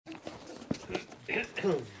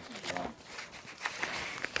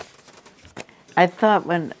I thought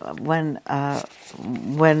while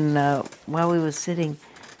we were sitting,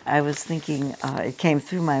 I was thinking. It came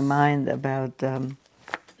through my mind about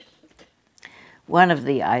one of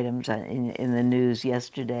the items in the news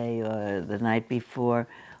yesterday or the night before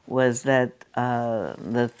was that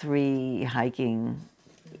the 3 hiking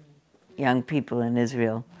young people in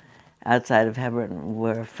Israel outside of Hebron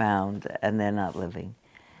were found and they're not living.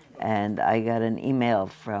 And I got an email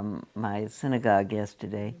from my synagogue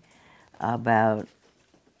yesterday about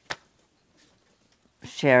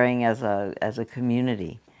sharing as a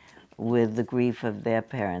community with the grief of their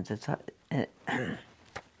parents. And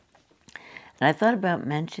I thought about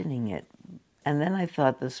mentioning it, and then I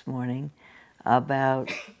thought this morning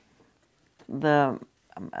about the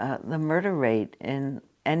murder rate in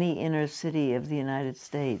any inner city of the United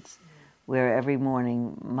States, where every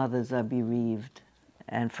morning mothers are bereaved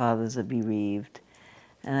and fathers are bereaved.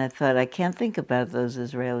 And I thought, I can't think about those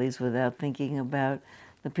Israelis without thinking about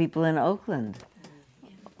the people in Oakland,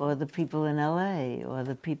 or the people in LA, or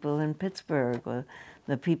the people in Pittsburgh, or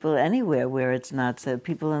the people anywhere where it's not safe,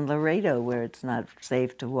 people in Laredo where it's not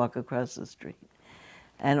safe to walk across the street.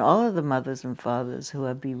 And all of the mothers and fathers who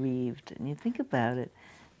are bereaved. And you think about it,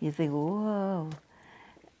 you think, whoa.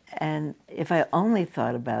 And if I only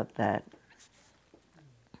thought about that,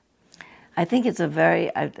 I think it's a very,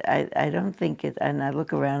 I don't think it, and I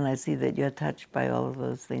look around and I see that you're touched by all of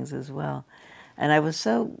those things as well. And I was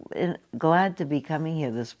so glad to be coming here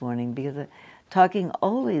this morning because talking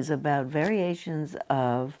always about variations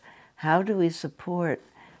of how do we support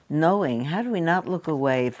knowing, how do we not look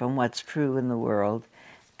away from what's true in the world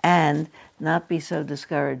and not be so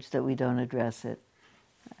discouraged that we don't address it.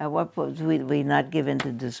 At what point do we not give in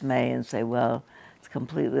to dismay and say, well, it's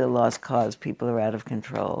completely a lost cause, people are out of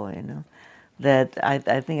control, you know? That I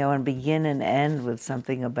think I want to begin and end with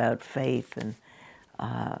something about faith and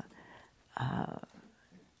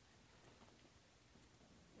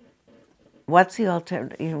what's the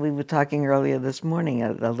alternative? You know, we were talking earlier this morning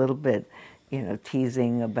a little bit, you know,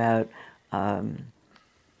 teasing about or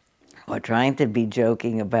trying to be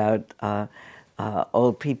joking about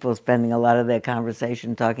old people spending a lot of their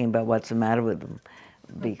conversation talking about what's the matter with them,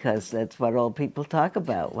 because that's what old people talk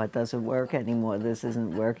about. What doesn't work anymore? This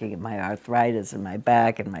isn't working. My arthritis in my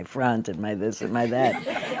back and my front and my this and my that,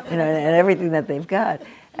 you know, and everything that they've got.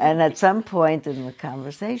 And at some point in the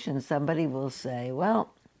conversation, somebody will say, well,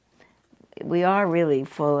 we are really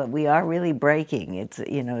full. We are really breaking. It's,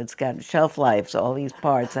 you know, it's got shelf lives. All these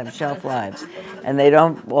parts have shelf lives, and they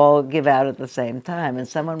don't all give out at the same time. And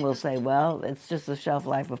someone will say, "Well, it's just the shelf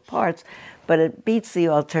life of parts," but it beats the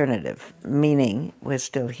alternative, meaning we're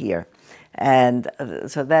still here. And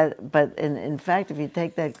so that. But in fact, if you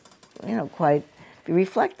take that, you know, if you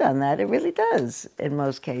reflect on that, it really does, in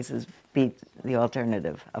most cases, beat the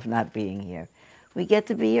alternative of not being here. We get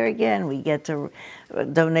to be here again. We get to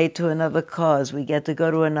donate to another cause. We get to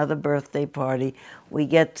go to another birthday party. We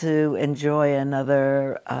get to enjoy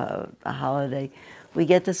another holiday. We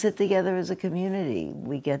get to sit together as a community.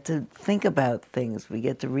 We get to think about things. We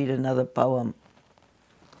get to read another poem.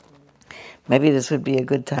 Maybe this would be a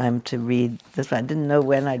good time to read this one. I didn't know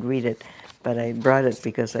when I'd read it, but I brought it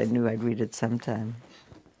because I knew I'd read it sometime.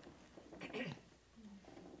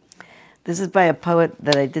 This is by a poet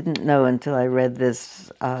that I didn't know until I read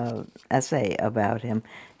this essay about him.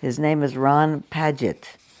 His name is Ron Padgett.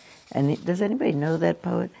 And does anybody know that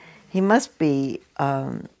poet? He must be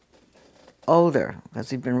older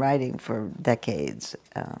because he's been writing for decades.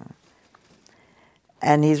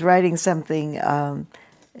 And he's writing something,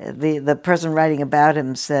 the person writing about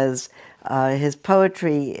him says his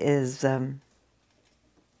poetry is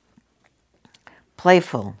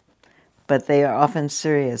playful, but they are often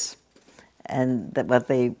serious. And that what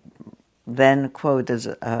they then quote as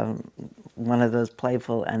one of those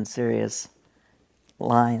playful and serious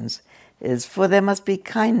lines is, "For there must be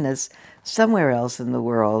kindness somewhere else in the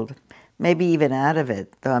world, maybe even out of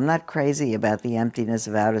it, though I'm not crazy about the emptiness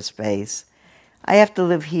of outer space. I have to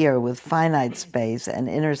live here with finite space and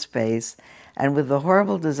inner space, and with the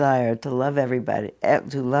horrible desire to love everybody,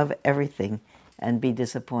 to love everything and be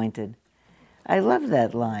disappointed." I love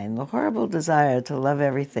that line, the horrible desire to love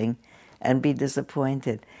everything and be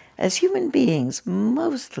disappointed. As human beings,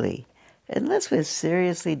 mostly, unless we're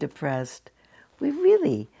seriously depressed, we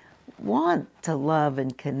really want to love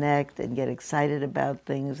and connect and get excited about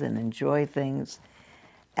things and enjoy things.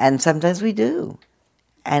 And sometimes we do.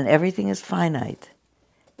 And everything is finite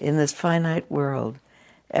in this finite world.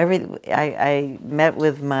 I met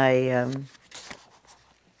with I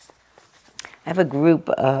have a group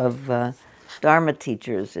of Dharma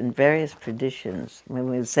teachers in various traditions. When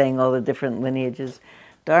we were saying all the different lineages,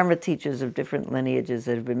 Dharma teachers of different lineages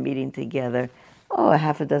that have been meeting together, a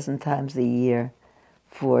half a dozen times a year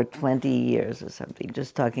for 20 years or something,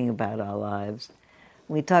 just talking about our lives.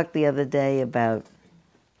 We talked the other day about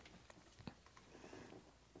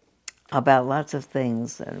lots of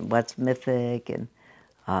things, and what's mythic and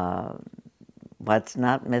what's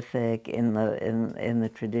not mythic in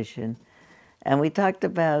the tradition, and we talked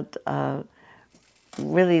about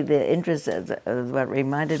really the interest. What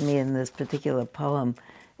reminded me in this particular poem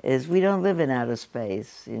is we don't live in outer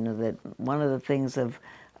space. That one of the things of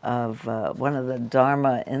one of the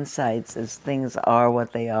Dharma insights is things are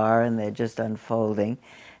what they are and they're just unfolding.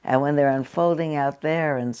 And when they're unfolding out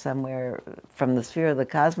there and somewhere from the sphere of the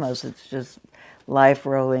cosmos, it's just life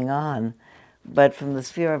rolling on. But from the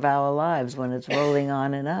sphere of our lives, when it's rolling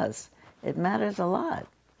on in us, it matters a lot.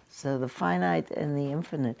 So the finite and the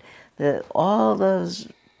infinite, all those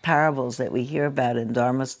parables that we hear about in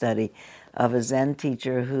Dharma study of a Zen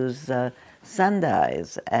teacher whose son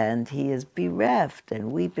dies and he is bereft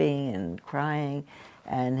and weeping and crying,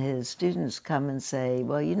 and his students come and say,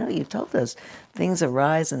 well, you told us things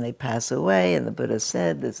arise and they pass away, and the Buddha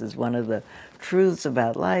said this is one of the truths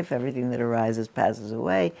about life, everything that arises passes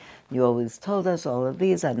away. You always told us all of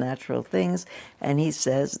these are natural things. And he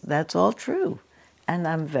says, that's all true. And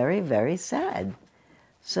I'm very, very sad.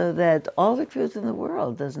 So that all the truth in the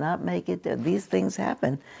world does not make it, these things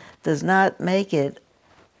happen, does not make it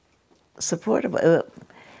supportable,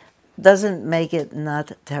 doesn't make it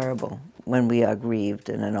not terrible when we are grieved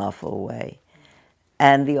in an awful way.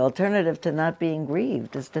 And the alternative to not being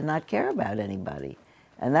grieved is to not care about anybody.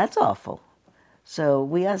 And that's awful. So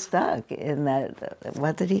we are stuck in that,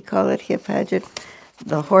 what did he call it here, Paget?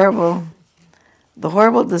 The horrible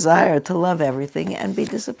desire to love everything and be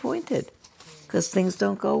disappointed because things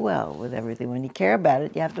don't go well with everything. When you care about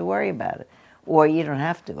it, you have to worry about it. Or you don't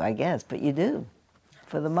have to, I guess, but you do,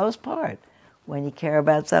 for the most part. When you care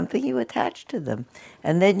about something, you attach to them.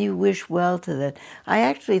 And then you wish well to that. I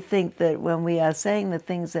actually think that when we are saying the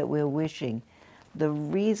things that we're wishing, the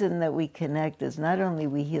reason that we connect is not only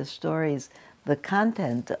we hear stories, the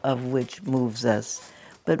content of which moves us,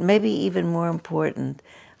 but maybe even more important,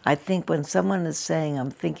 I think when someone is saying,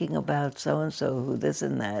 I'm thinking about so-and-so, who this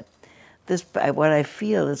and that, what I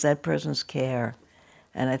feel is that person's care.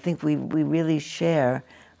 And I think we really share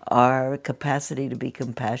our capacity to be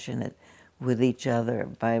compassionate with each other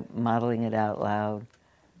by modeling it out loud.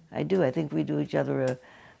 I do. I think we do each other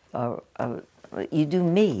you do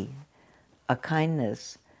me a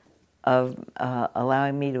kindness of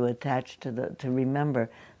allowing me to attach to remember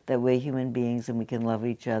that we're human beings and we can love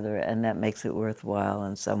each other, and that makes it worthwhile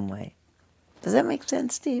in some way. Does that make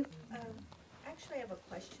sense, Steve? Actually, I have a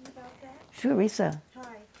question about that. Sure, Risa. Hi.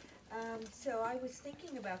 So I was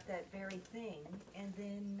thinking about that very thing, and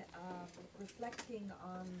then reflecting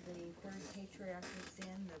on the third patriarch of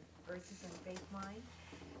Zen, the verses in Faith Mind.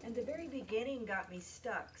 And the very beginning got me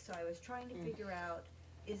stuck, so I was trying to figure out,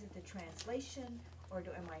 is it the translation, or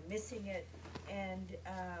am I missing it? And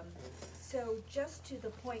so just to the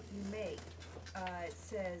point you make, it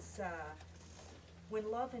says, when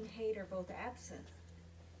love and hate are both absent,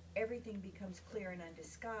 everything becomes clear and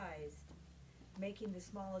undisguised. Making the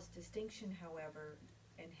smallest distinction, however,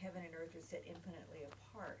 and heaven and earth are set infinitely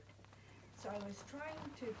apart. So I was trying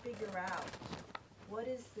to figure out, what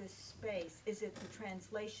is this space? Is it the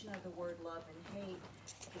translation of the word love and hate?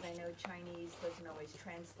 Because I know Chinese doesn't always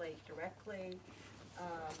translate directly.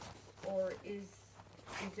 Or is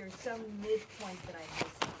there some midpoint that I'm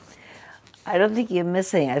missing? I don't think you're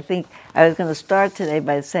missing. I think I was going to start today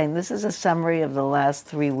by saying this is a summary of the last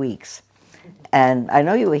 3 weeks. And I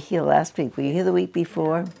know you were here last week. Were you here the week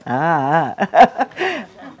before? Ah.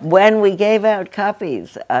 When we gave out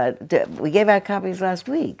copies. We gave out copies last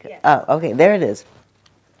week. Yes. Oh, okay, there it is.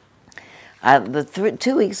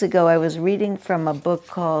 2 weeks ago, I was reading from a book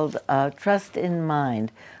called Trust in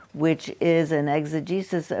Mind, which is an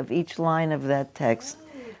exegesis of each line of that text,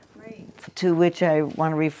 to which I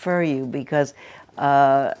want to refer you, because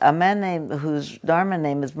a man whose Dharma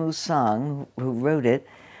name is Musang, who wrote it,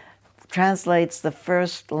 translates the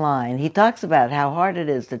first line. He talks about how hard it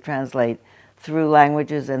is to translate through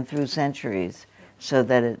languages and through centuries so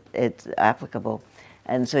that it's applicable.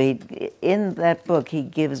 And so in that book, he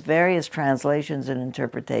gives various translations and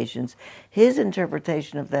interpretations. His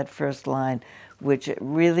interpretation of that first line, which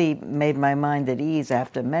really made my mind at ease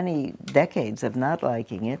after many decades of not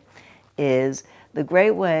liking it, is the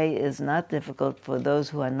great way is not difficult for those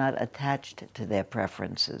who are not attached to their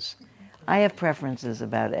preferences. I have preferences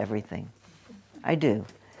about everything. I do.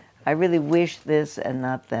 I really wish this and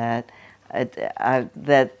not that.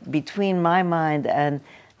 that between my mind and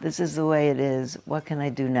this is the way it is, what can I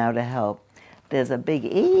do now to help? There's a big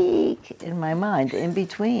eek in my mind in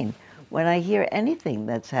between when I hear anything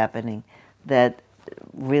that's happening that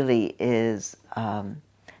really is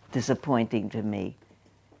disappointing to me.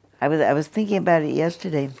 I was thinking about it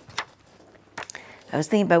yesterday. I was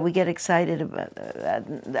thinking about we get excited about.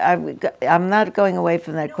 I'm not going away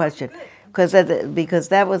from that question because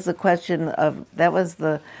that was the question of that was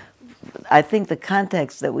the. I think the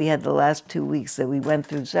context that we had the last 2 weeks that we went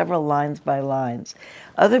through several lines by lines.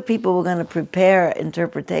 Other people were going to prepare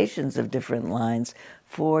interpretations of different lines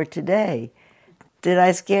for today. Did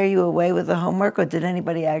I scare you away with the homework, or did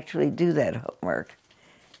anybody actually do that homework?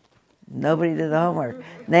 Nobody did the homework.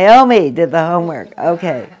 Naomi did the homework.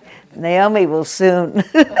 Okay. Naomi will soon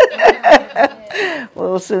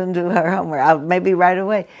will soon do her homework. Maybe right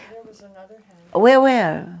away. There was another hand.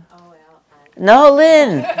 Where? Oh, well, No,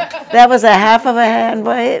 Lynn. That was a half of a hand.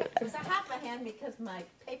 Wait. it was a half a hand because my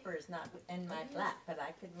paper is not in my lap, but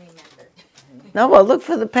I could remember. No, well, look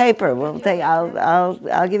for the paper. We'll take.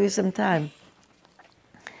 I'll give you some time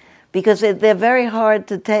because they're very hard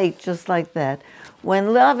to take, just like that.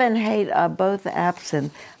 When love and hate are both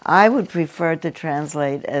absent, I would prefer to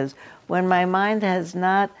translate as when my mind has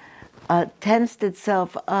not tensed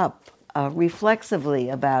itself up reflexively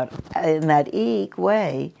about in that eek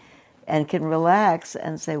way, and can relax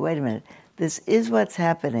and say, wait a minute, this is what's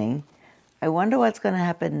happening. I wonder what's going to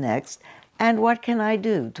happen next, and what can I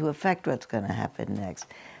do to affect what's going to happen next?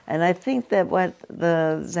 And I think that what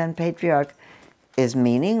the Zen patriarch is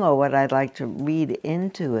meaning, or what I'd like to read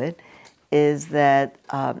into it, is that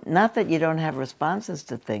not that you don't have responses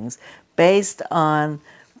to things based on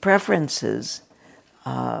preferences,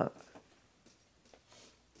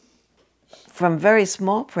 from very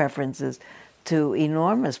small preferences to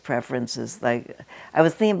enormous preferences. Like, I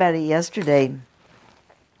was thinking about it yesterday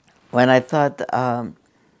when I thought I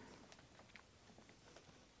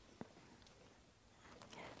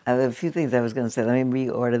have a few things I was going to say. Let me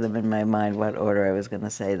reorder them in my mind, what order I was going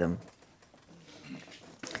to say them.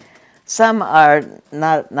 Some are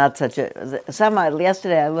not such a. Some are.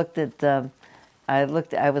 Yesterday I looked at. I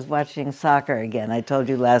was watching soccer again. I told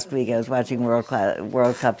you last week I was watching World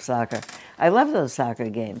Cup soccer. I love those soccer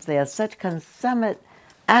games. They are such consummate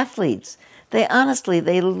athletes. They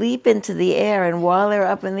leap into the air, and while they're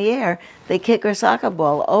up in the air, they kick a soccer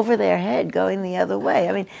ball over their head, going the other way.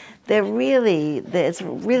 I mean, it's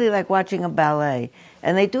really like watching a ballet,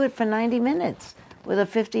 and they do it for 90 minutes. With a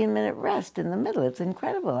 15-minute rest in the middle. It's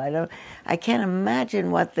incredible. I can't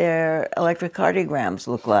imagine what their electrocardiograms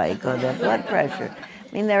look like or their blood pressure.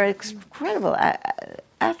 I mean, they're incredible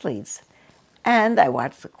athletes. And I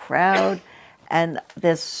watch the crowd, and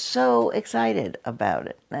they're so excited about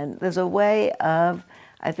it. And there's a way of,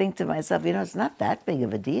 I think to myself, it's not that big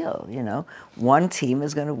of a deal, One team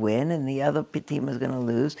is going to win and the other team is going to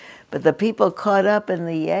lose. But the people caught up in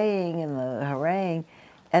the yaying and the haranguing,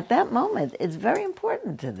 at that moment, it's very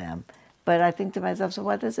important to them. But I think to myself, so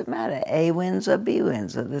what does it matter? A wins or B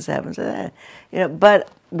wins, or this happens or that. But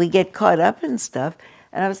we get caught up in stuff,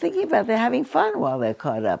 and I was thinking about they're having fun while they're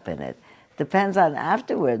caught up in it. Depends on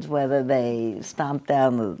afterwards whether they stomp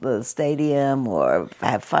down the stadium or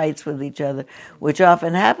have fights with each other, which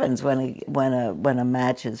often happens when a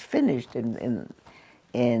match is finished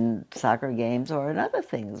in soccer games or in other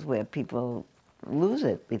things where people lose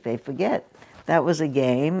it if they forget. That was a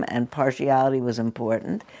game, and partiality was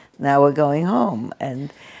important. Now we're going home.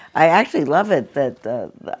 And I actually love it that,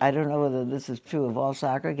 I don't know whether this is true of all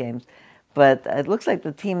soccer games, but it looks like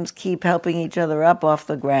the teams keep helping each other up off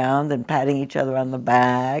the ground and patting each other on the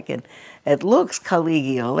back. And it looks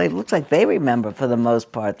collegial. It looks like they remember, for the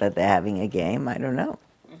most part, that they're having a game. I don't know.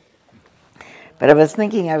 But I was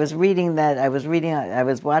thinking, I was watching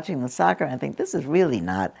the soccer, and I think this is really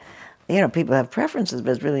not, people have preferences,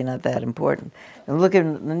 but it's really not that important. And look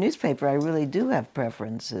in the newspaper, I really do have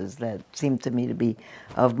preferences that seem to me to be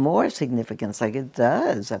of more significance. Like, it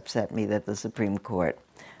does upset me that the Supreme Court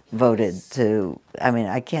voted to,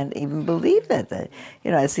 I can't even believe that.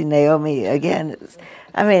 I see Naomi again.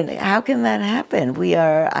 How can that happen? We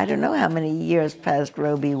are, I don't know how many years past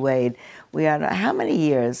Roe v. Wade. We are, how many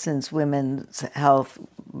years since women's health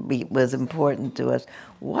was important to us?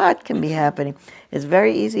 What can be happening? It's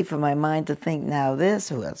very easy for my mind to think now this,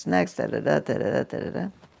 who else next, da-da-da.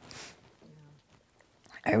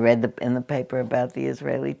 I read in the paper about the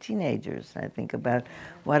Israeli teenagers. I think about,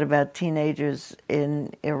 what about teenagers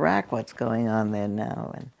in Iraq, what's going on there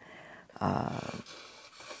now? And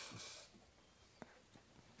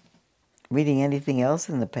reading anything else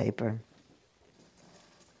in the paper.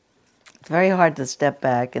 It's very hard to step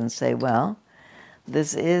back and say, well,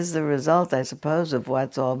 this is the result, I suppose, of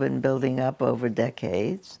what's all been building up over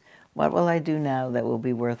decades. What will I do now that will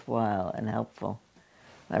be worthwhile and helpful?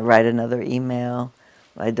 Will I write another email?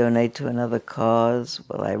 Will I donate to another cause?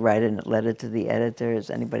 Will I write a letter to the editor?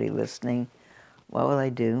 Is anybody listening? What will I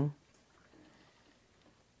do?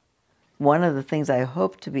 One of the things I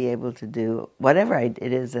hope to be able to do, whatever it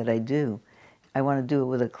is that I do, I want to do it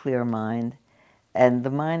with a clear mind. And the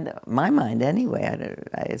mind, my mind anyway,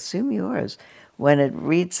 I assume yours, when it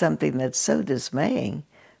reads something that's so dismaying,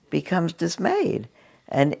 becomes dismayed.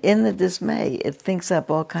 And in the dismay, it thinks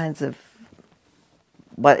up all kinds of,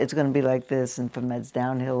 what it's going to be like this, and from that's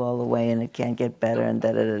downhill all the way, and it can't get better, and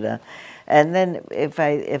da-da-da-da. And then if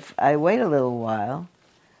I wait a little while,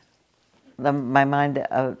 my mind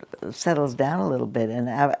settles down a little bit, and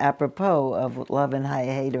apropos of love and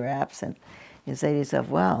hate or absent, you say to yourself,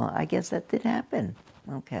 well, I guess that did happen.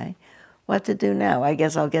 Okay. What to do now? I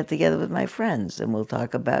guess I'll get together with my friends and we'll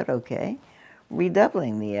talk about, okay,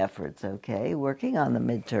 redoubling the efforts, okay, working on the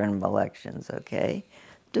midterm elections, okay,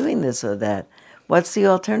 doing this or that. What's the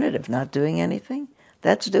alternative? Not doing anything?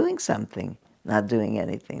 That's doing something, not doing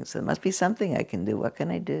anything. So there must be something I can do. What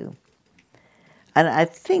can I do? And I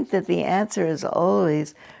think that the answer is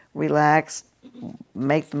always relax,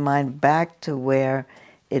 make the mind back to where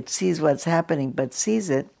it sees what's happening, but sees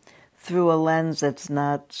it through a lens that's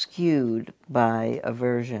not skewed by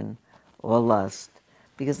aversion or lust,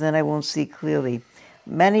 because then I won't see clearly.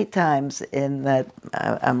 Many times in that,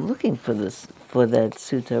 I'm looking for that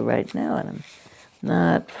sutta right now, and I'm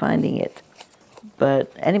not finding it.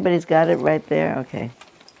 But anybody's got it right there? Okay.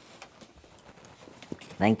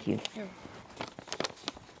 Thank you. Sure.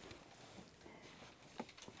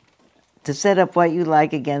 To set up what you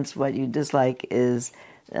like against what you dislike is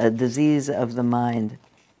a disease of the mind.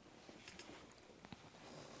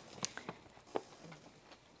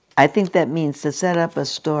 I think that means to set up a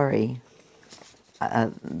story.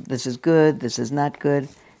 This is good, this is not good.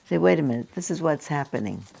 Say, wait a minute, this is what's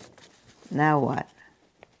happening. Now what?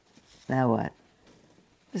 Now what?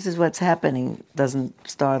 This is what's happening doesn't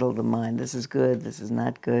startle the mind. This is good, this is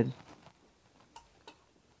not good.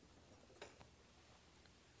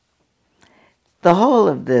 The whole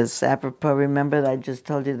of this, apropos, remember I just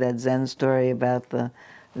told you that Zen story about the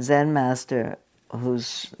Zen master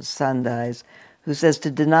whose son dies, who says to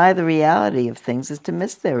deny the reality of things is to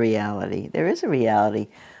miss their reality. There is a reality.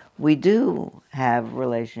 We do have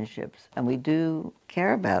relationships, and we do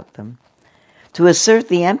care about them. To assert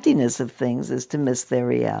the emptiness of things is to miss their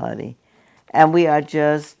reality. And we are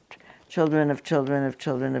just children of children of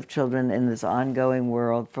children of children in this ongoing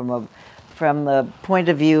world from the point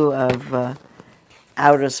of view of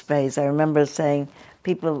outer space. I remember saying,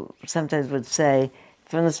 people sometimes would say,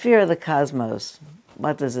 from the sphere of the cosmos,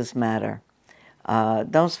 what does this matter?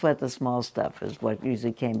 Don't sweat the small stuff is what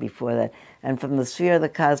usually came before that. And from the sphere of the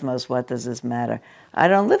cosmos, what does this matter? I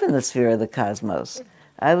don't live in the sphere of the cosmos.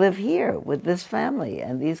 I live here with this family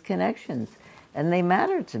and these connections, and they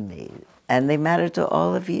matter to me, and they matter to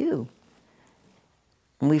all of you.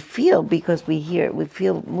 And we feel, because we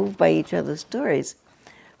feel moved by each other's stories,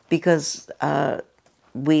 because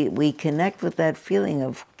we connect with that feeling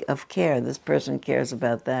of care. This person cares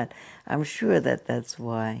about that. I'm sure that that's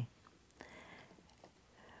why.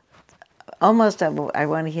 Almost, I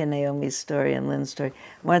want to hear Naomi's story and Lynn's story.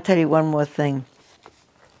 I want to tell you one more thing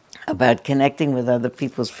about connecting with other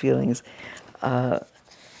people's feelings.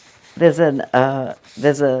 There's a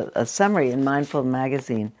summary in Mindful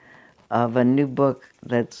Magazine of a new book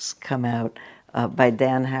that's come out by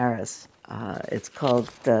Dan Harris. It's called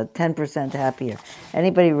 10% Happier.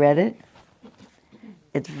 Anybody read it?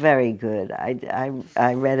 It's very good.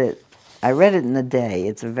 I read it. I read it in a day.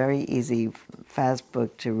 It's a very easy, fast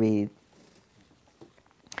book to read.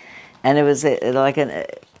 And it was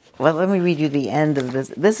well, let me read you the end of this.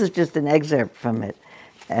 This is just an excerpt from it.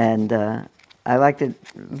 And I liked it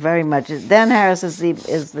very much. Dan Harris is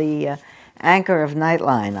the anchor of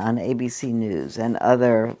Nightline on ABC News and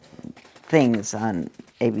other things on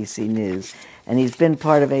ABC News. And he's been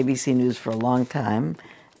part of ABC News for a long time,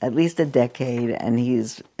 at least a decade, and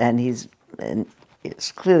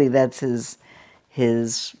it's clearly that's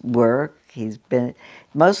his work. He's been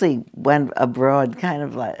mostly went abroad, kind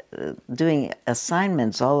of like doing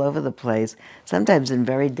assignments all over the place, sometimes in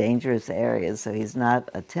very dangerous areas. So he's not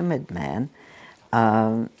a timid man.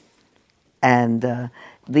 And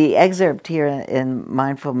the excerpt here in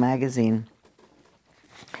Mindful Magazine.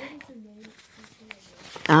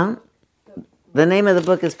 The name of the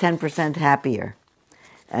book is 10% Happier.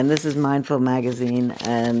 And this is Mindful Magazine,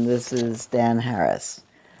 and this is Dan Harris.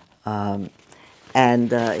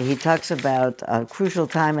 And he talks about a crucial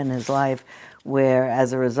time in his life where,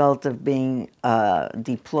 as a result of being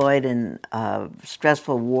deployed in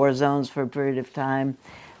stressful war zones for a period of time,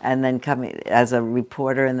 and then coming as a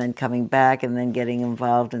reporter, and then coming back, and then getting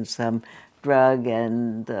involved in some drug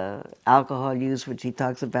and alcohol use, which he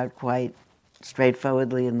talks about quite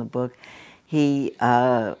straightforwardly in the book. He,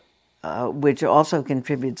 which also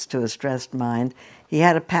contributes to a stressed mind, he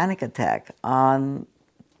had a panic attack on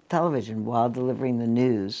television while delivering the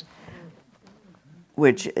news,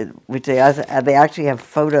 which they actually have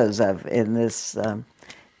photos of in this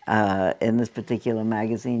particular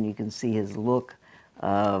magazine. You can see his look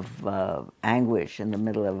of anguish in the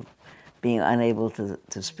middle of being unable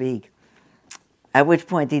to speak. At which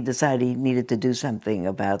point he decided he needed to do something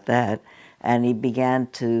about that, and he began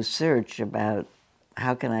to search about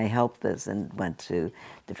how can I help this, and went to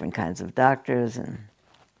different kinds of doctors and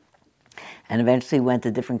eventually went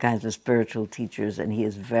to different kinds of spiritual teachers, and he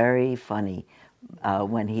is very funny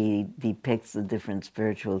when he depicts the different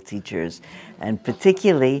spiritual teachers. And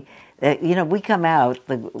particularly, we come out,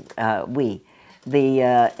 the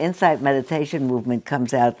Insight Meditation movement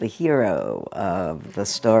comes out the hero of the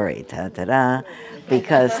story, ta-da-da,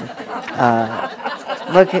 because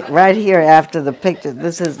look right here after the picture.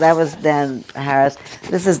 That was Dan Harris.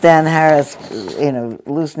 This is Dan Harris,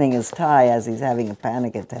 loosening his tie as he's having a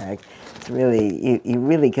panic attack. It's really, you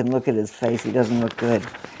really can look at his face. He doesn't look good.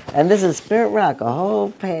 And this is Spirit Rock, a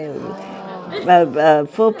whole page, a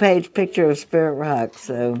full-page picture of Spirit Rock.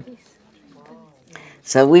 So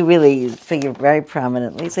we really figure very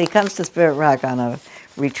prominently. So he comes to Spirit Rock on a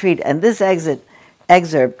retreat, and this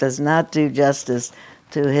excerpt does not do justice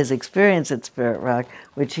to his experience at Spirit Rock,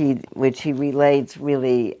 which he relates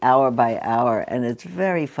really hour by hour, and it's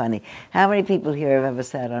very funny. How many people here have ever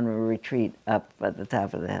sat on a retreat up at the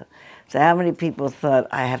top of the hill? So how many people thought,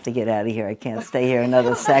 I have to get out of here, I can't stay here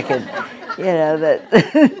another second,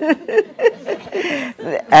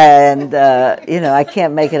 and I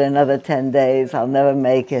can't make it another 10 days, I'll never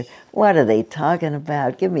make it. What are they talking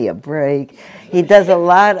about? Give me a break. He does a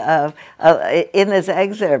lot of, in this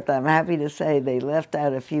excerpt, I'm happy to say they left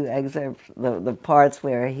out a few excerpts, the parts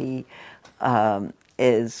where he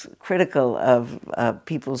is critical of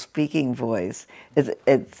people's speaking voice.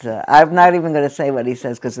 I'm not even going to say what he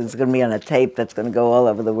says because it's going to be on a tape that's going to go all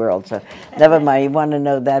over the world. So never mind. You want to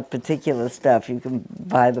know that particular stuff, you can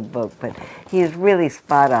buy the book. But he is really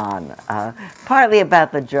spot on, partly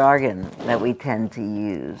about the jargon that we tend to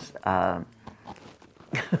use.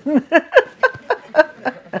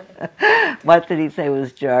 What did he say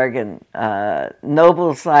was jargon?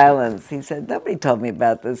 Noble silence. He said, nobody told me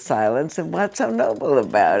about this silence, and what's so noble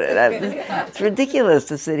about it? It's ridiculous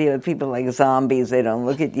to sit here with people like zombies. They don't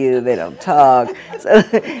look at you, they don't talk. So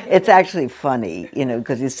it's actually funny,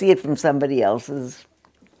 because you see it from somebody else's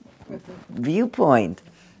viewpoint.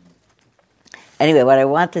 Anyway, what I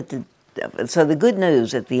wanted to... So the good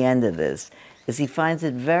news at the end of this is he finds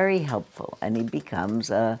it very helpful, and he becomes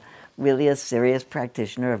really a serious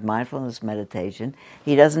practitioner of mindfulness meditation.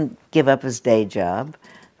 He doesn't give up his day job.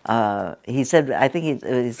 He said,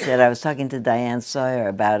 he said, I was talking to Diane Sawyer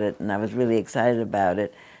about it, and I was really excited about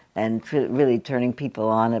it, and really turning people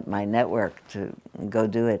on at my network to go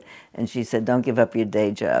do it. And she said, don't give up your day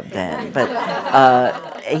job, Dan.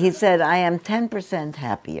 But he said, I am 10%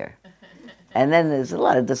 happier. And then there's a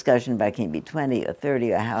lot of discussion about can you be 20 or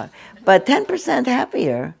 30 or how, but 10%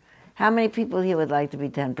 happier. How many people here would like to be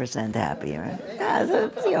 10% happier? Yeah, so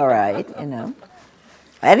it's all right,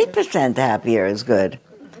 Any percent happier is good.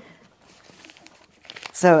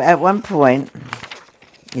 So at one point,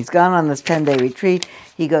 he's gone on this 10-day retreat.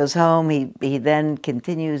 He goes home. He then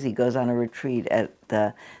continues. He goes on a retreat at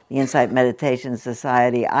the Insight Meditation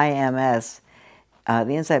Society, IMS,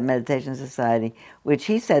 the Insight Meditation Society, which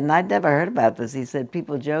he said, and I'd never heard about this, he said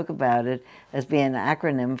people joke about it as being an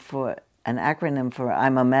acronym for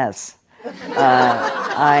I'm a mess.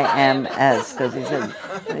 IMS, because he said,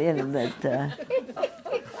 that...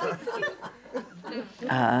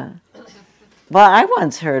 well, I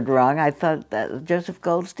once heard wrong. I thought that Joseph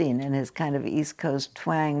Goldstein, in his kind of East Coast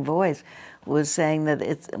twang voice, was saying that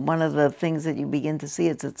it's one of the things that you begin to see,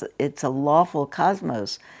 it's a lawful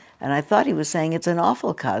cosmos. And I thought he was saying it's an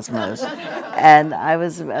awful cosmos. And I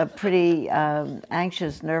was a pretty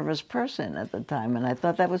anxious, nervous person at the time, and I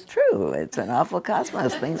thought that was true. It's an awful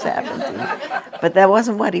cosmos, things happen to you. But that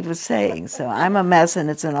wasn't what he was saying. So I'm a mess and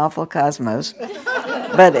it's an awful cosmos.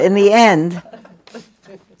 But in the end,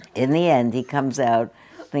 he comes out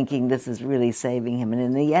thinking this is really saving him. And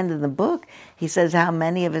in the end of the book, he says how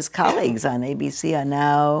many of his colleagues on ABC are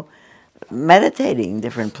now meditating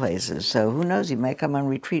different places. So who knows? You might come on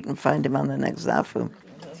retreat and find him on the next zafu.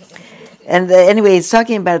 And anyway, he's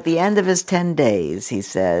talking about the end of his 10 days. He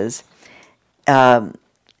says, um,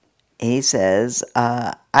 it's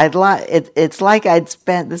like I'd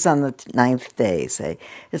spent this on the ninth day. Say,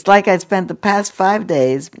 it's like I'd spent the past 5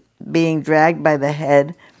 days being dragged by my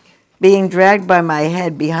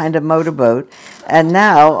head behind a motorboat, and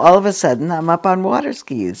now all of a sudden I'm up on water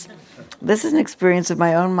skis. This is an experience of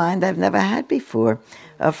my own mind I've never had before.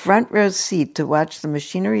 A front row seat to watch the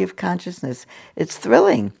machinery of consciousness. It's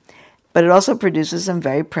thrilling, but it also produces some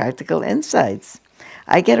very practical insights.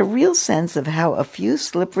 I get a real sense of how a few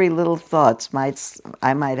slippery little thoughts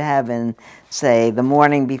I might have in, say, the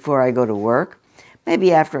morning before I go to work,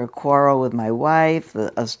 maybe after a quarrel with my wife,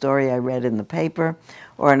 a story I read in the paper,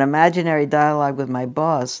 or an imaginary dialogue with my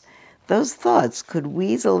boss. Those thoughts could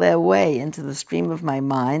weasel their way into the stream of my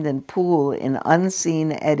mind and pool in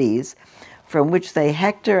unseen eddies from which they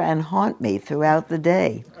hector and haunt me throughout the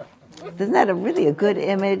day. Isn't that really a good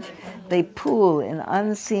image? They pool in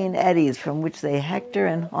unseen eddies from which they hector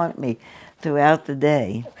and haunt me throughout the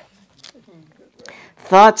day.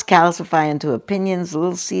 Thoughts calcify into opinions,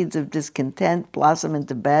 little seeds of discontent blossom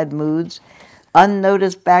into bad moods.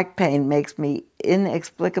 Unnoticed back pain makes me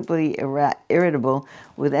inexplicably irritable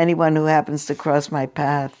with anyone who happens to cross my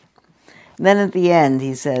path. And then at the end,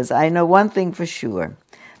 he says, I know one thing for sure.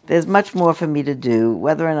 There's much more for me to do.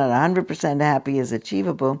 Whether or not 100% happy is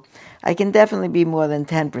achievable, I can definitely be more than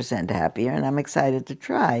 10% happier, and I'm excited to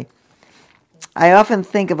try. I often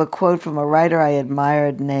think of a quote from a writer I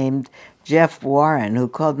admired named Jeff Warren, who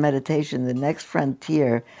called meditation the next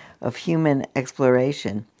frontier of human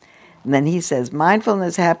exploration. And then he says,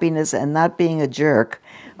 mindfulness, happiness, and not being a jerk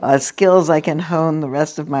are skills I can hone the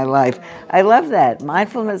rest of my life. I love that.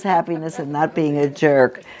 Mindfulness, happiness, and not being a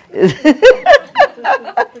jerk.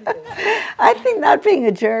 I think not being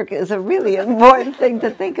a jerk is a really important thing to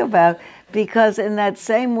think about, because in that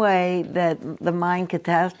same way that the mind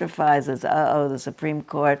catastrophizes, uh-oh, the Supreme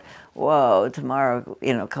Court, whoa, tomorrow,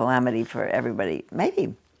 calamity for everybody.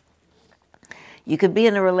 Maybe. You could be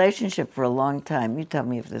in a relationship for a long time. You tell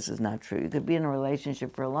me if this is not true. You could be in a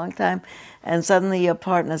relationship for a long time, and suddenly your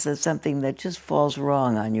partner says something that just falls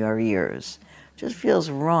wrong on your ears. Just feels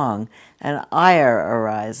wrong, and ire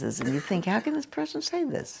arises, and you think, how can this person say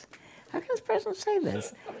this? How can this person say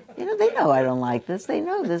this? They know I don't like this. They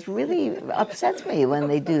know this really upsets me when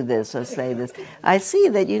they do this or say this. I see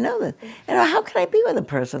that you know this. How can I be with a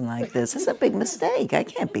person like this? It's a big mistake. I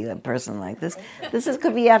can't be with a person like this.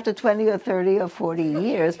 Could be after 20 or 30 or 40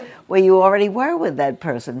 years where you already were with that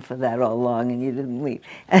person for that all along and you didn't leave.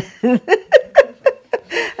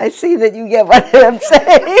 I see that you get what I'm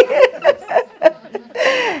saying.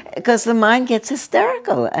 Because the mind gets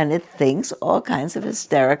hysterical and it thinks all kinds of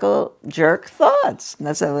hysterical jerk thoughts.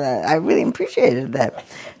 And so I really appreciated that.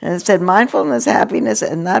 And it said, mindfulness, happiness,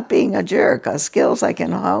 and not being a jerk are skills I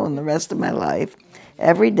can hone the rest of my life,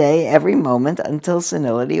 every day, every moment, until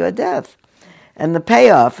senility or death. And the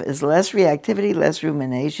payoff is less reactivity, less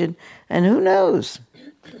rumination, and who knows?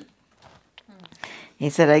 He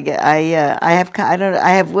said, I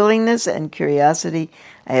have willingness and curiosity.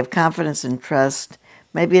 I have confidence and trust.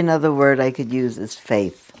 Maybe another word I could use is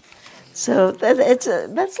faith. So that's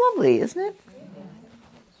lovely, isn't it?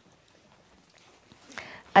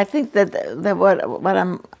 I think that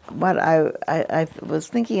what I was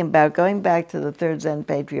thinking about, going back to the third Zen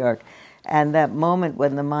patriarch, and that moment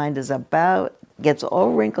when the mind gets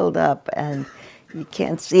all wrinkled up and you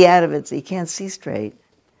can't see out of it, so you can't see straight.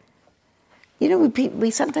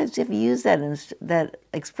 We sometimes have used that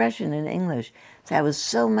expression in English. Say, I was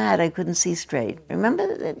so mad I couldn't see straight. Remember,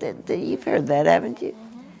 you've heard that, haven't you?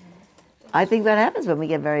 I think what happens when we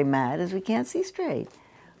get very mad is we can't see straight.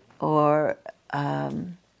 Or it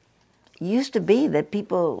used to be that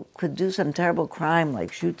people could do some terrible crime,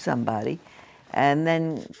 like shoot somebody, and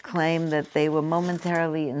then claim that they were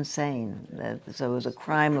momentarily insane. So it was a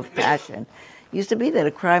crime of passion. It used to be that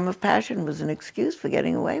a crime of passion was an excuse for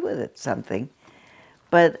getting away with something.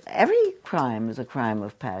 But every crime is a crime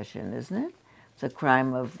of passion, isn't it? It's a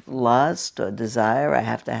crime of lust or desire. I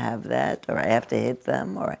have to have that, or I have to hit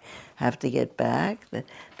them, or I have to get back.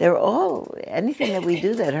 They're all, anything that we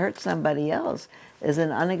do that hurts somebody else is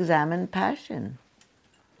an unexamined passion.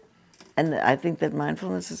 And I think that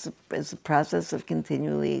mindfulness is a process of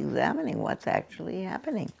continually examining what's actually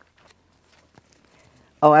happening.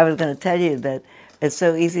 Oh, I was going to tell you that it's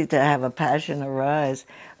so easy to have a passion arise.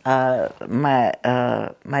 My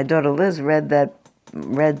daughter Liz read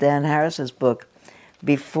Dan Harris's book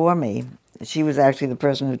before me. She was actually the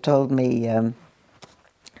person who told me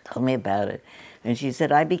about it. And she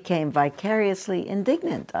said, I became vicariously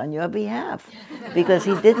indignant on your behalf because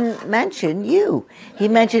he didn't mention you. He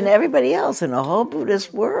mentioned everybody else in a whole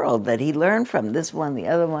Buddhist world that he learned from, this one, the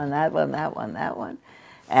other one, that one, that one, that one.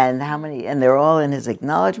 And how many, and they're all in his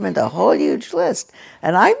acknowledgement, a whole huge list.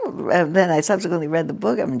 And then I subsequently read the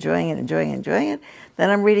book, I'm enjoying it. Then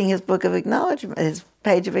I'm reading his book of acknowledgement, his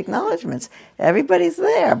page of acknowledgements. Everybody's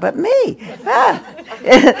there but me. Ah.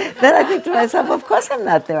 Then I think to myself, of course I'm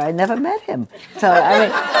not there. I never met him. So, I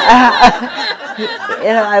mean,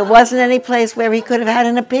 I wasn't any place where he could have had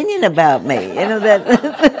an opinion about me. That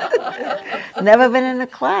never been in a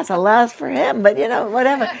class. Alas for him, but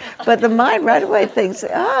whatever. But the mind right away thinks,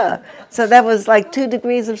 so that was like 2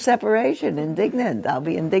 degrees of separation, indignant. I'll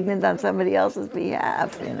be indignant on somebody else's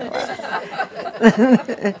behalf,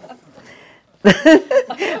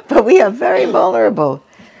 But we are very vulnerable.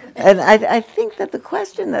 And I think that the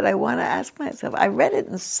question that I want to ask myself, I read it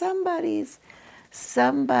in somebody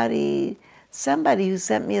who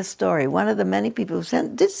sent me a story, one of the many people who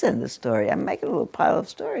did send a story. I'm making a little pile of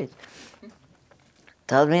stories.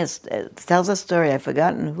 Tells a story, I've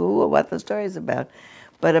forgotten who or what the story is about,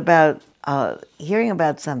 but about hearing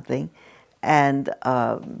about something and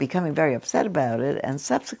becoming very upset about it, and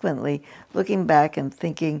subsequently looking back and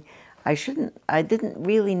thinking, I didn't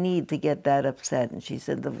really need to get that upset. And she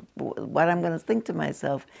said, what I'm going to think to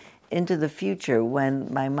myself into the future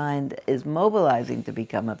when my mind is mobilizing to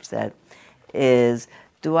become upset is,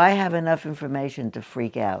 do I have enough information to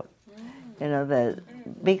freak out?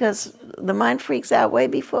 Because the mind freaks out way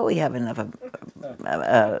before we have enough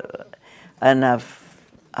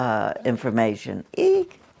information.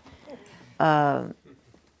 Eek.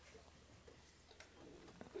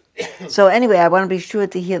 So anyway, I want to be sure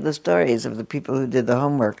to hear the stories of the people who did the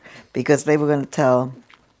homework, because they were going to tell.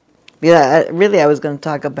 I was going to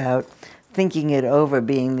talk about thinking it over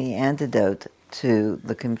being the antidote to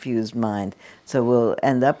the confused mind. So we'll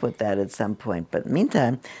end up with that at some point. But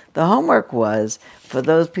meantime, the homework was, for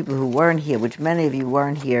those people who weren't here, which many of you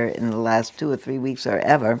weren't here in the last 2 or 3 weeks or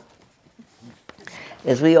ever,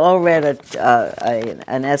 is we all read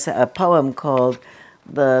a poem called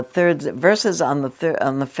 "The Third Verses on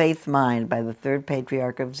the Faith Mind" by the third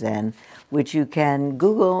patriarch of Zen, which you can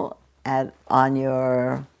Google on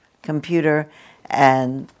your computer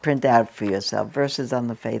and print out for yourself, Verses on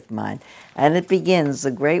the Faith Mind. And it begins,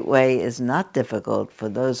 "The great way is not difficult for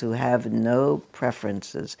those who have no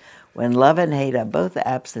preferences. When love and hate are both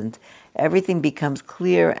absent, everything becomes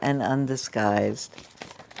clear and undisguised."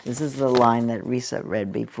 This is the line that Risa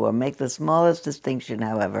read before. "Make the smallest distinction,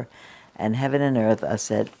 however, and heaven and earth are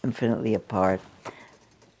set infinitely apart."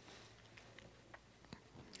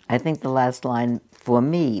 I think the last line for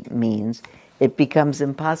me means it becomes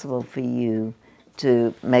impossible for you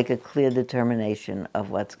to make a clear determination of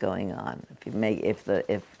what's going on.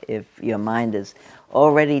 If your mind is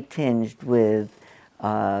already tinged with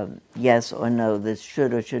yes or no, this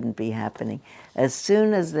should or shouldn't be happening. As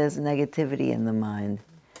soon as there's negativity in the mind,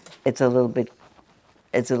 it's a little bit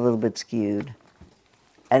skewed,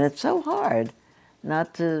 and it's so hard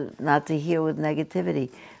not to hear with negativity.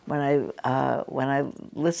 When I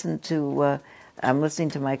listen to I'm listening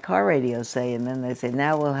to my car radio say, and then they say,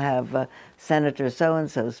 now we'll have Senator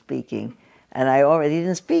so-and-so speaking. And I already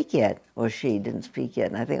didn't speak yet, or she didn't speak yet.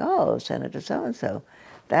 And I think, oh, Senator so-and-so.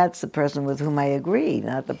 That's the person with whom I agree,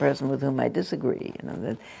 not the person with whom I disagree.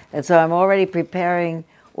 And so I'm already preparing,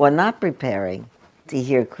 or not preparing, to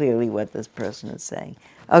hear clearly what this person is saying.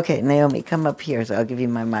 Okay, Naomi, come up here, so I'll give you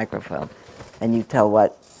my microphone. And you tell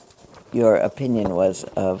what your opinion was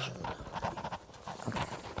of... Okay.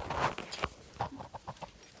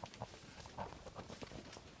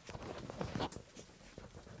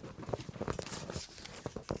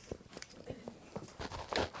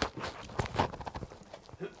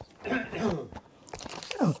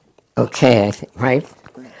 Okay, I think, right?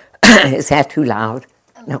 Is that too loud?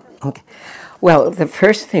 No? Okay. Well, the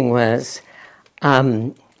first thing was,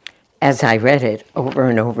 as I read it over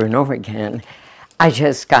and over and over again, I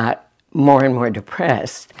just got more and more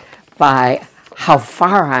depressed by how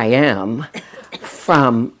far I am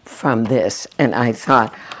from this. And I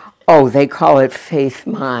thought, oh, they call it faith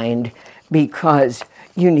mind because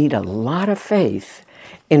you need a lot of faith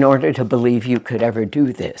in order to believe you could ever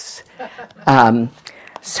do this. And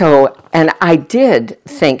I did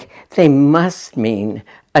think they must mean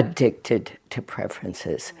addicted to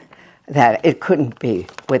preferences, that it couldn't be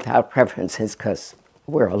without preferences because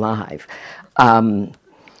we're alive. But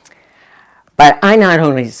I not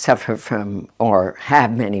only suffer from or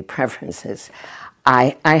have many preferences,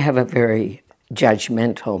 I have a very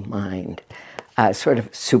judgmental mind, sort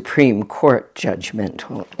of Supreme Court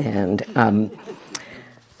judgmental. And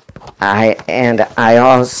I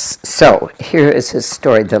also, so here is his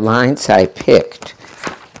story. The lines I picked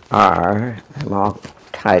are, I'm all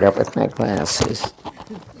tied up with my glasses.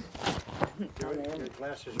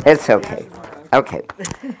 It's okay. Okay.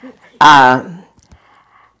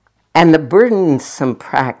 And the burdensome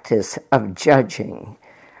practice of judging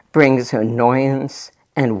brings annoyance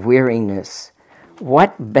and weariness.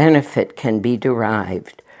 What benefit can be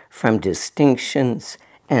derived from distinctions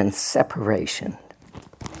and separation?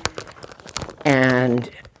 And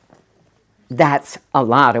that's a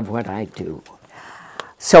lot of what I do.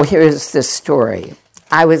 So here's the story.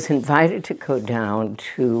 I was invited to go down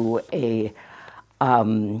to a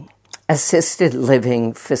assisted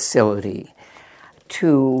living facility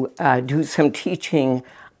to do some teaching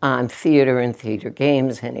on theater and theater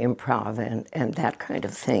games and improv and that kind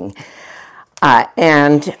of thing.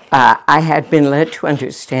 And I had been led to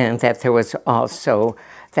understand that there was also,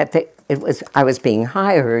 that I was being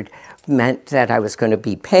hired meant that I was going to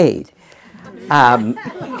be paid.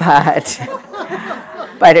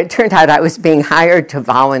 But it turned out I was being hired to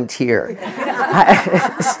volunteer.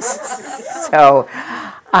 So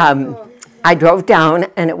I drove down,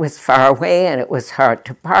 and it was far away, and it was hard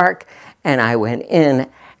to park, and I went in,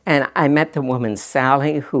 and I met the woman,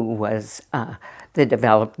 Sally, who was the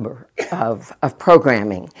developer of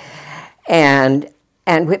programming. And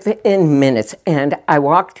within minutes, and I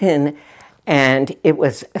walked in, and it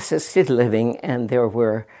was assisted living, and there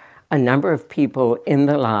were a number of people in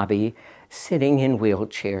the lobby sitting in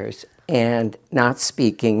wheelchairs and not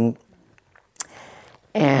speaking.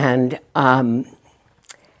 And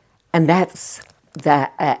that's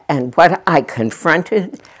that. And what I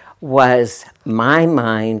confronted was my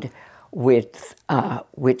mind, with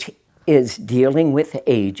which is dealing with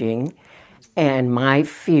aging, and my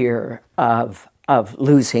fear of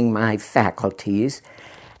losing my faculties,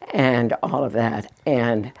 and all of that.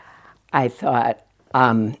 And I thought,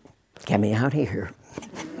 get me out of here.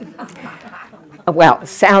 Well,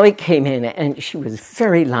 Sally came in, and she was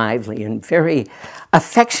very lively and very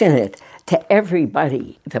affectionate to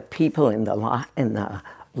everybody, the people in the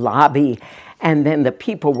lobby, and then the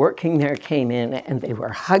people working there came in, and they were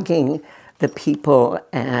hugging the people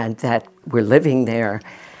and that were living there.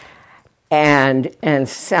 And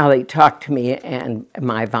Sally talked to me, and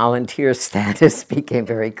my volunteer status became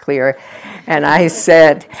very clear. And I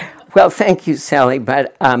said, well, thank you, Sally,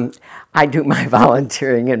 but I do my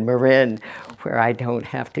volunteering in Marin, where I don't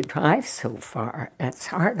have to drive so far. That's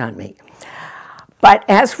hard on me. But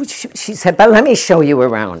as she said, but let me show you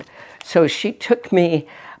around. So she took me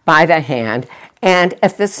by the hand, and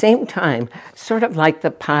at the same time, sort of like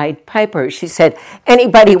the Pied Piper, she said,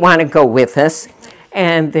 anybody want to go with us?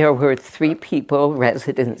 And there were 3 people,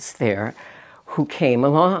 residents there, who came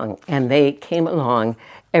along. And they came along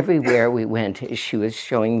everywhere we went as she was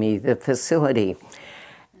showing me the facility.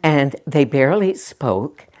 And they barely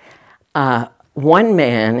spoke. One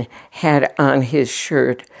man had on his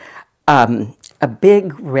shirt a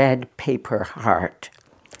big red paper heart.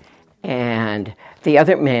 And the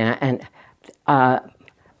other man, and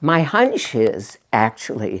my hunch is,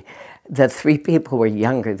 actually, the 3 people were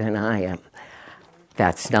younger than I am.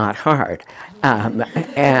 That's not hard. And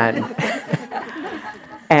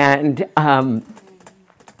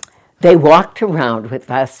they walked around with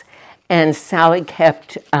us, and Sally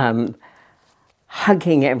kept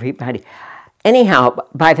hugging everybody. Anyhow,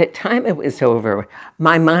 by the time it was over,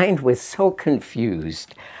 my mind was so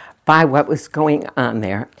confused by what was going on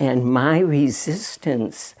there, and my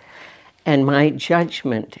resistance and my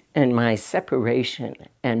judgment and my separation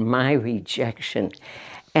and my rejection,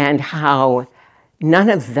 and how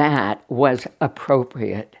none of that was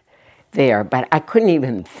appropriate there. But I couldn't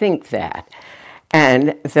even think that.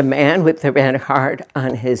 And the man with the red heart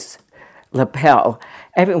on his lapel,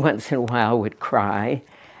 every once in a while would cry,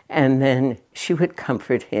 and then she would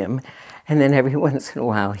comfort him, and then every once in a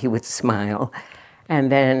while he would smile.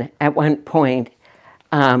 And then at one point,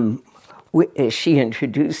 she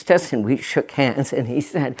introduced us, and we shook hands, and he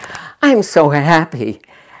said, I'm so happy.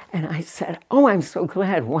 And I said, oh, I'm so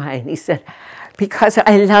glad. Why? And he said, because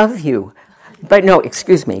I love you. But no,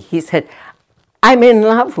 excuse me. He said, I'm in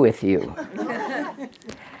love with you.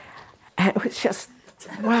 And it was just,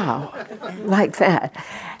 wow, like that.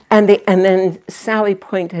 And then Sally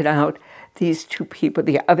pointed out these 2 people,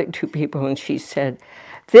 the other 2 people, and she said,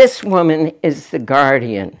 this woman is the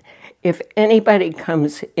guardian. If anybody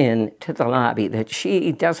comes in to the lobby that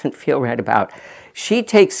she doesn't feel right about, she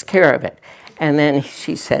takes care of it. And then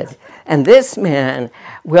she said, and this man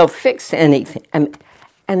will fix anything. And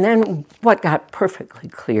then what got perfectly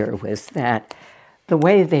clear was that the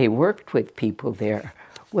way they worked with people there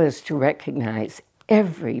was to recognize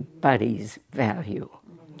everybody's value,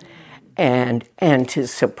 and to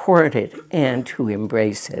support it and to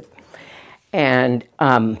embrace it. And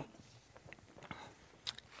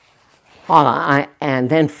and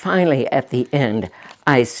then finally at the end,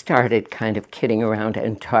 I started kind of kidding around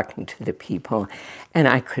and talking to the people, and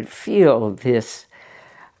I could feel this,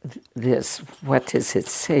 what does it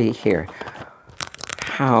say here?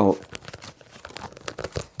 How,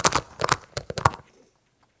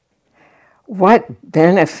 what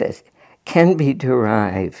benefit can be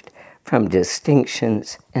derived from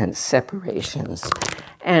distinctions and separations?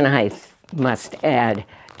 And I must add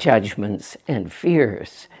judgments and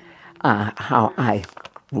fears, how I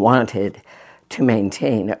wanted to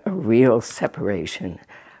maintain a real separation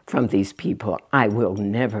from these people. I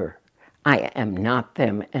am not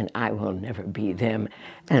them, and I will never be them.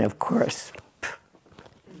 And of course,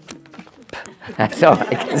 that's all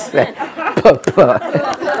I can say.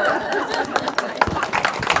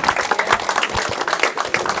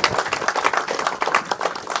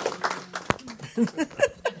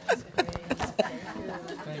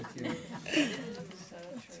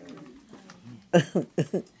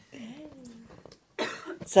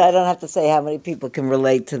 So I don't have to say how many people can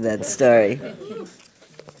relate to that story.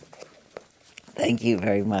 Thank you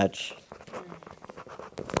very much.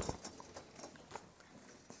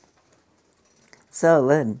 So,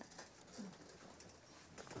 Lynn.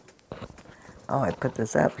 Oh, I put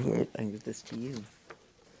this up here. I give this to you.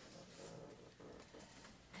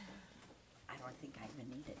 I don't think I even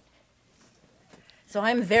need it. So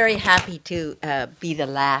I'm very happy to be the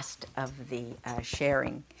last of the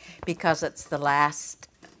sharing, because it's the last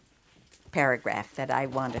paragraph that I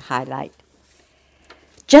want to highlight.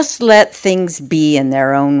 Just let things be in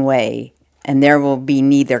their own way, and there will be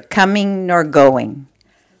neither coming nor going.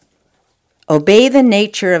 Obey the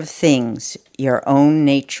nature of things, your own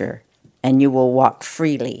nature, and you will walk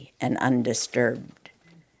freely and undisturbed.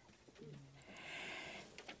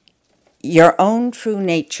 Your own true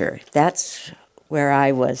nature, that's where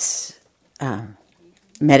I was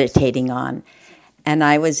meditating on. And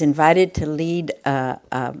I was invited to lead a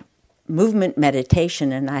movement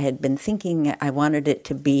meditation, and I had been thinking I wanted it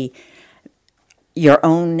to be your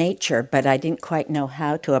own nature, but I didn't quite know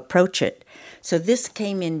how to approach it. So this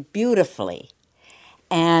came in beautifully,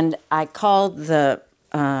 and I called the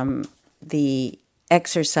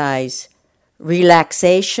exercise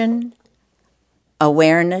relaxation,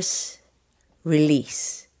 awareness,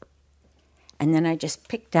 release. And then I just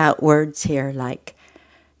picked out words here like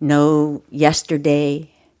no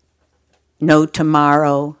yesterday, no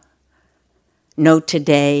tomorrow, no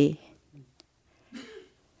today,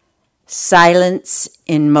 silence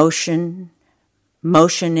in motion,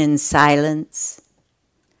 motion in silence,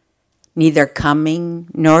 neither coming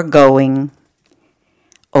nor going.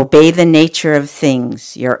 Obey the nature of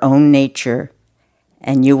things, your own nature,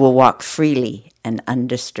 and you will walk freely and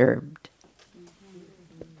undisturbed.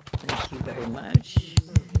 Thank you very much.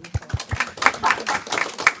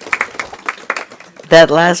 That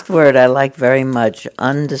last word I like very much,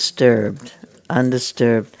 undisturbed,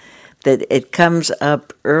 undisturbed. That it comes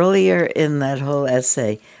up earlier in that whole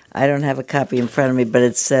essay. I don't have a copy in front of me, but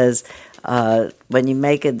it says, when you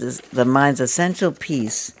make it, the mind's essential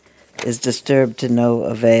peace is disturbed to no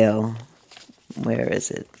avail. Where is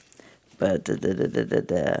it? But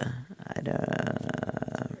I don't.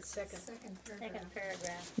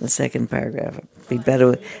 The second paragraph. Be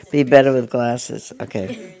better with glasses.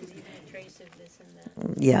 Okay.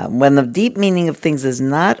 Yeah. When the deep meaning of things is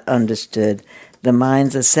not understood, the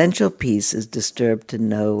mind's essential peace is disturbed to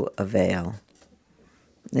no avail.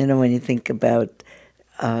 You know, when you think about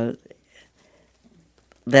that,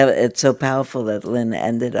 it's so powerful that Lynn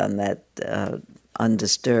ended on that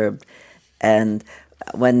undisturbed. And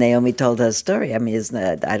when Naomi told her story, I mean,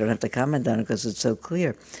 I don't have to comment on it because it's so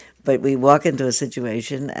clear. But we walk into a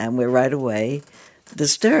situation and we're right away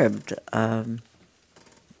disturbed.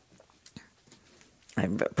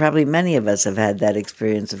 Probably many of us have had that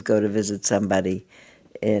experience of go to visit somebody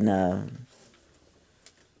in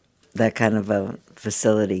that kind of a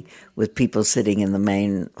facility with people sitting in the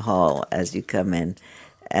main hall as you come in,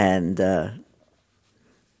 and to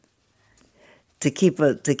keep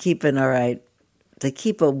a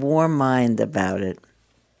warm mind about it.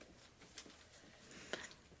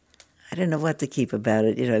 I don't know what to keep about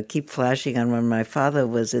it. You know, keep flashing on when my father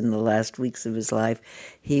was in the last weeks of his life.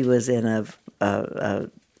 He was in a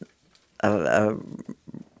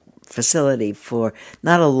facility for,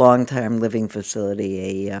 not a long-term living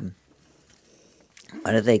facility,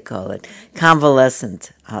 what do they call it?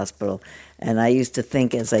 Convalescent hospital. And I used to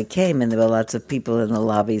think as I came, and there were lots of people in the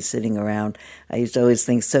lobby sitting around, I used to always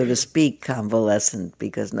think, so to speak, convalescent,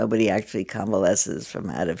 because nobody actually convalesces from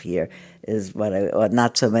out of here, or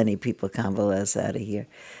not so many people convalesce out of here.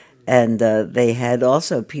 And they had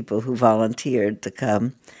also people who volunteered to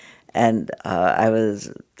come. And I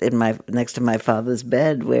was next to my father's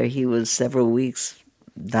bed where he was several weeks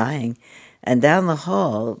dying. And down the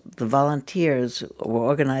hall, the volunteers were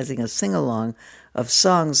organizing a sing-along of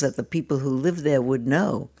songs that the people who lived there would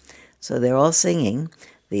know. So they're all singing,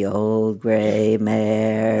 "The old gray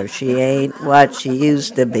mare, she ain't what she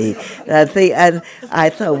used to be." And I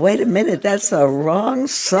thought, wait a minute, that's the wrong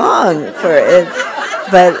song for it.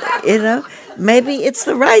 But, maybe it's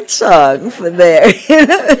the right song for there,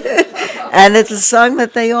 and it's a song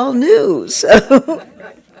that they all knew, so...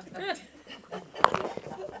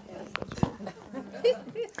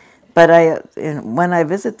 But when I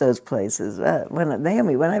visit those places, when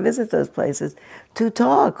I visit those places to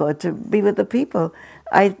talk or to be with the people,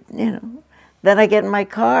 then I get in my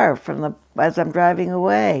car as I'm driving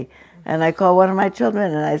away, and I call one of my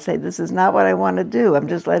children and I say, "This is not what I want to do. I'm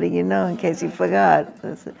just letting you know in case you forgot.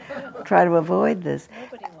 Try to avoid this."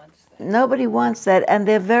 Nobody wants that, and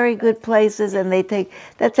they're very good places, and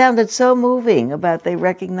that sounded so moving about they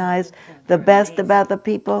recognize the best about the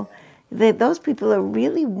people. Those people are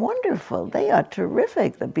really wonderful. They are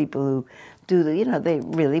terrific, the people who do they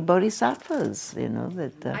really bodhisattvas,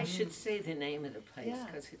 I should say the name of the place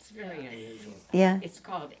because it's very unusual. Yeah. It's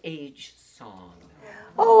called Age Song.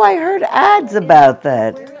 Oh, I heard ads about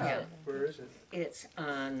that. Where is it? It's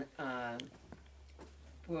on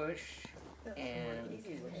Bush and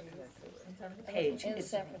Page.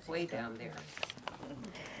 It's way down there.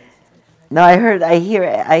 No, I hear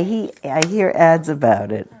ads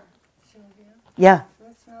about it. Sylvia, Yeah.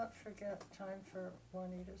 let's not forget time for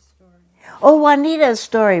Juanita's story. Oh, Juanita's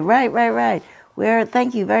story. Right.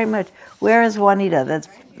 Thank you very much. Where is Juanita?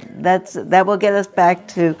 That will get us back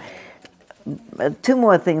to two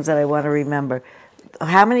more things that I want to remember.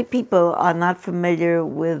 How many people are not familiar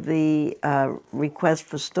with the request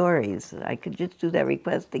for stories? I could just do that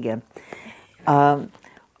request again.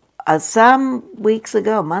 Some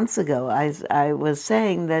months ago, I was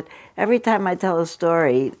saying that every time I tell a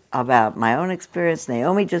story about my own experience,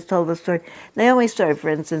 Naomi just told a story. Naomi's story, for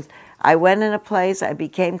instance, I went in a place, I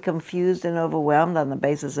became confused and overwhelmed on the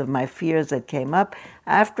basis of my fears that came up.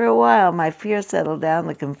 After a while, my fear settled down,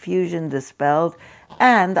 the confusion dispelled,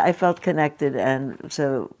 and I felt connected and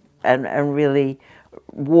really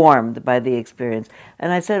warmed by the experience.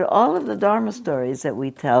 And I said, all of the Dharma stories that we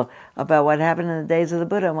tell about what happened in the days of the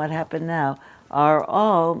Buddha and what happened now are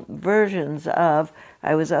all versions of,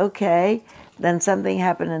 I was okay, then something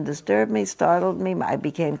happened and disturbed me, startled me, I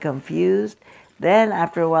became confused. Then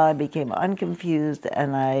after a while I became unconfused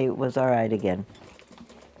and I was all right again.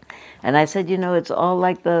 And I said, it's all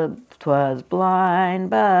like "'Twas blind,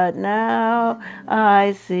 but now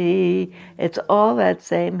I see." It's all that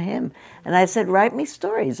same hymn. And I said, write me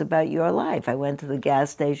stories about your life. I went to the gas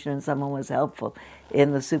station and someone was helpful.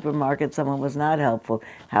 In the supermarket, someone was not helpful.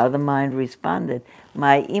 How the mind responded.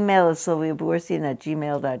 My email is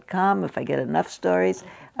sylviaboorstein@gmail.com. If I get enough stories,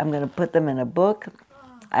 I'm going to put them in a book,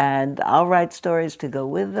 and I'll write stories to go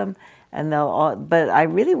with them. But I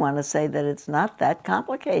really want to say that it's not that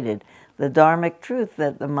complicated. The Dharmic truth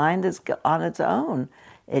that the mind is on its own.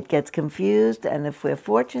 It gets confused, and if we're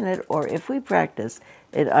fortunate or if we practice,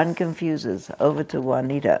 it unconfuses. Over to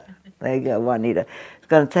Juanita. There you go, Juanita. It's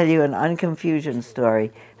going to tell you an unconfusion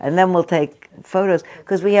story, and then we'll take photos,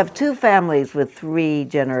 because we have two families with 3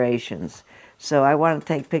 generations. So I want to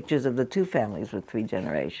take pictures of the 2 families with 3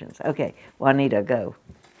 generations. Okay, Juanita, go.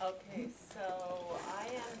 Okay, so I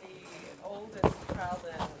am the oldest child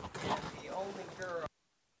and the only girl.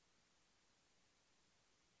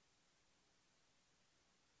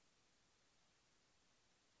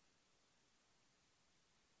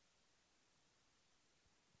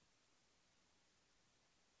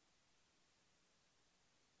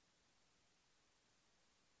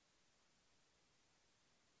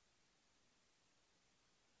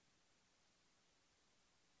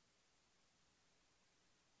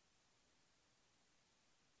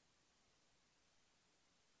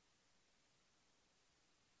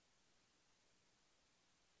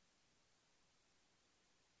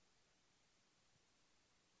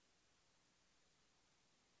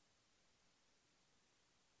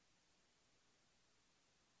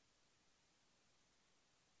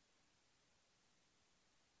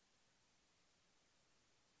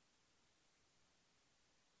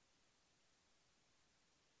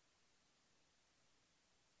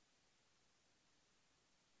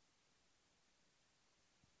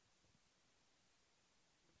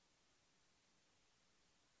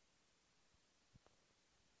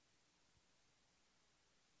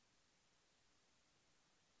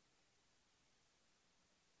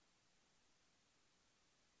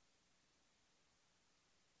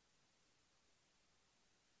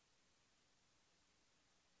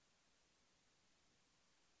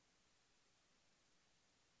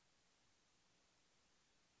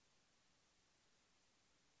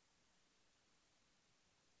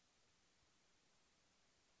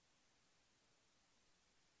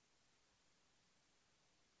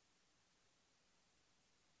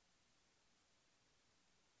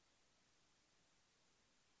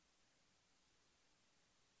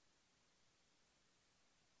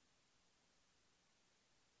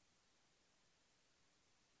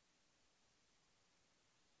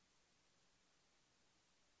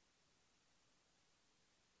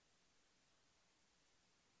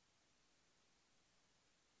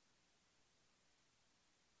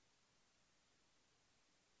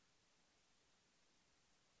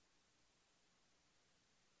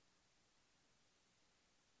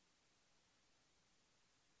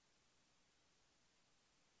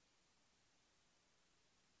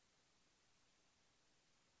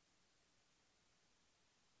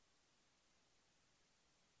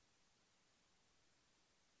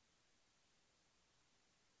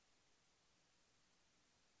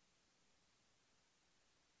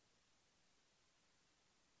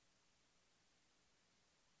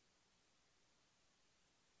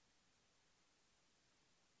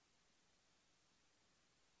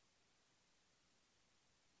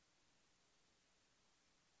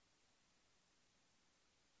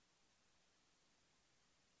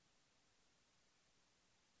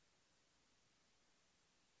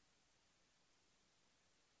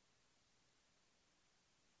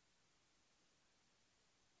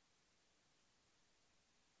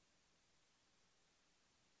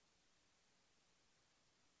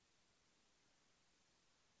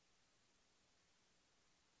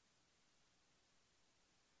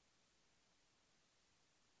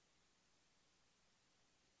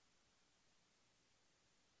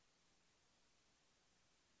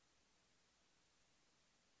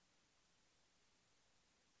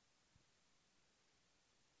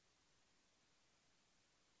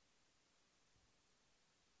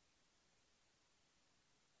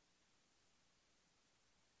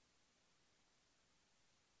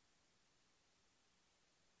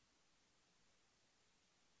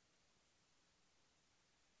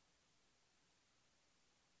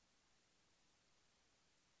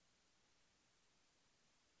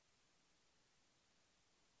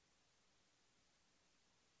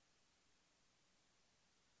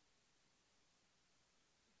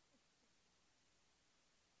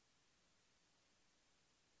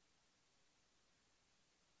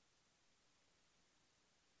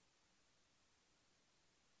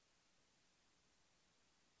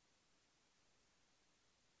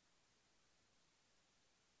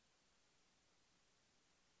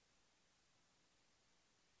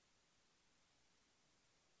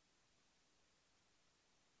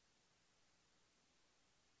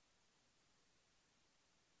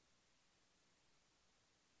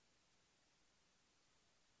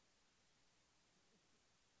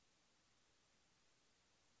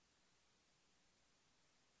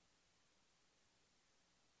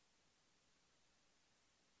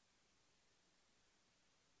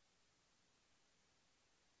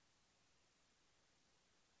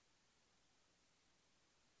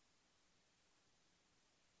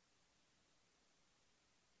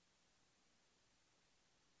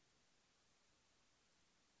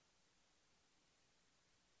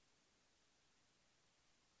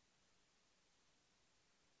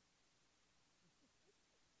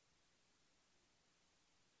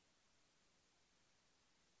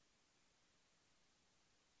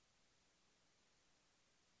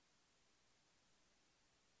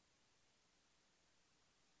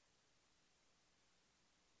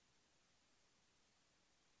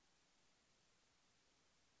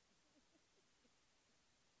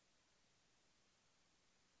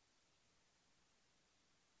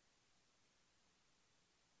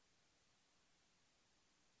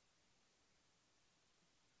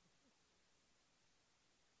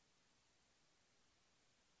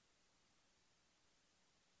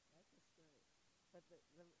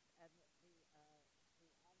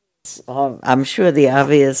 I'm sure the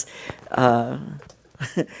obvious.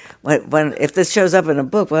 If this shows up in a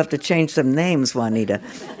book, we'll have to change some names, Juanita.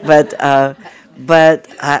 But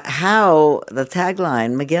how the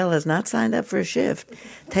tagline "Miguel has not signed up for a shift"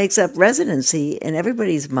 takes up residency in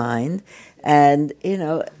everybody's mind, and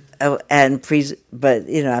but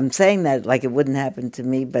I'm saying that like it wouldn't happen to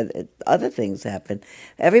me, but other things happen.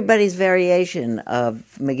 Everybody's variation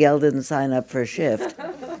of Miguel didn't sign up for a shift.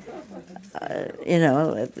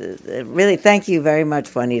 Really, thank you very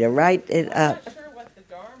much, Juanita. Write it up. I'm not sure what the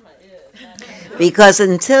Dharma is. Because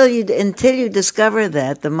until you discover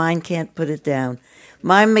that, the mind can't put it down.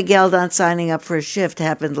 My Miguel not signing up for a shift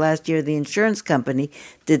happened last year. The insurance company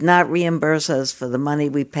did not reimburse us for the money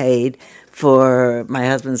we paid for my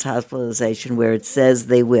husband's hospitalization, where it says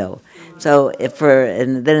they will. So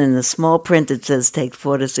and then in the small print it says take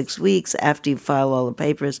 4 to 6 weeks after you file all the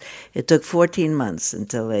papers. It took 14 months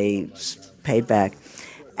until they paid back.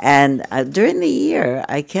 And during the year,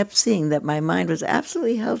 I kept seeing that my mind was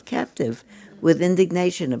absolutely held captive with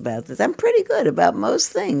indignation about this. I'm pretty good about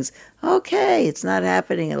most things. Okay, it's not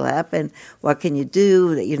happening, it'll happen. What can you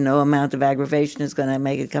do? No amount of aggravation is going to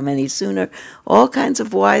make it come any sooner. All kinds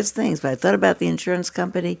of wise things. But I thought about the insurance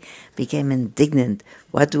company, became indignant.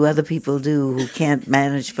 What do other people do who can't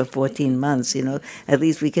manage for 14 months? At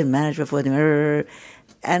least we can manage for 14 months.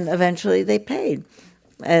 And eventually they paid.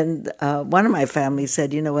 And one of my family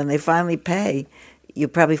said, when they finally pay, you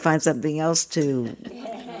probably find something else to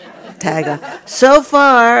tag on. So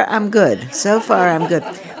far, I'm good.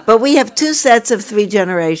 But we have 2 sets of 3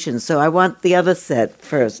 generations, so I want the other set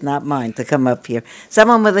first, not mine, to come up here.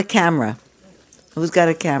 Someone with a camera. Who's got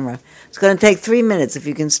a camera? It's going to take 3 minutes. If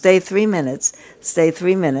you can stay 3 minutes, stay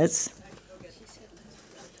 3 minutes.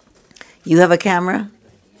 You have a camera?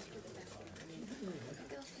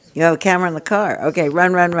 You have a camera in the car. Okay,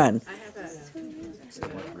 run.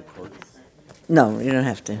 No, you don't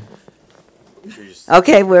have to.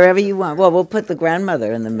 Okay, wherever you want. Well, we'll put the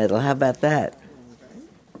grandmother in the middle. How about that?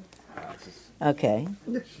 Okay.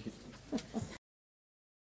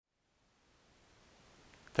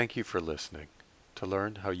 Thank you for listening. To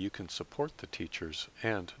learn how you can support the teachers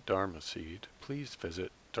and Dharma Seed, please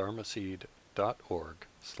visit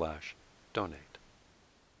dharmaseed.org/donate.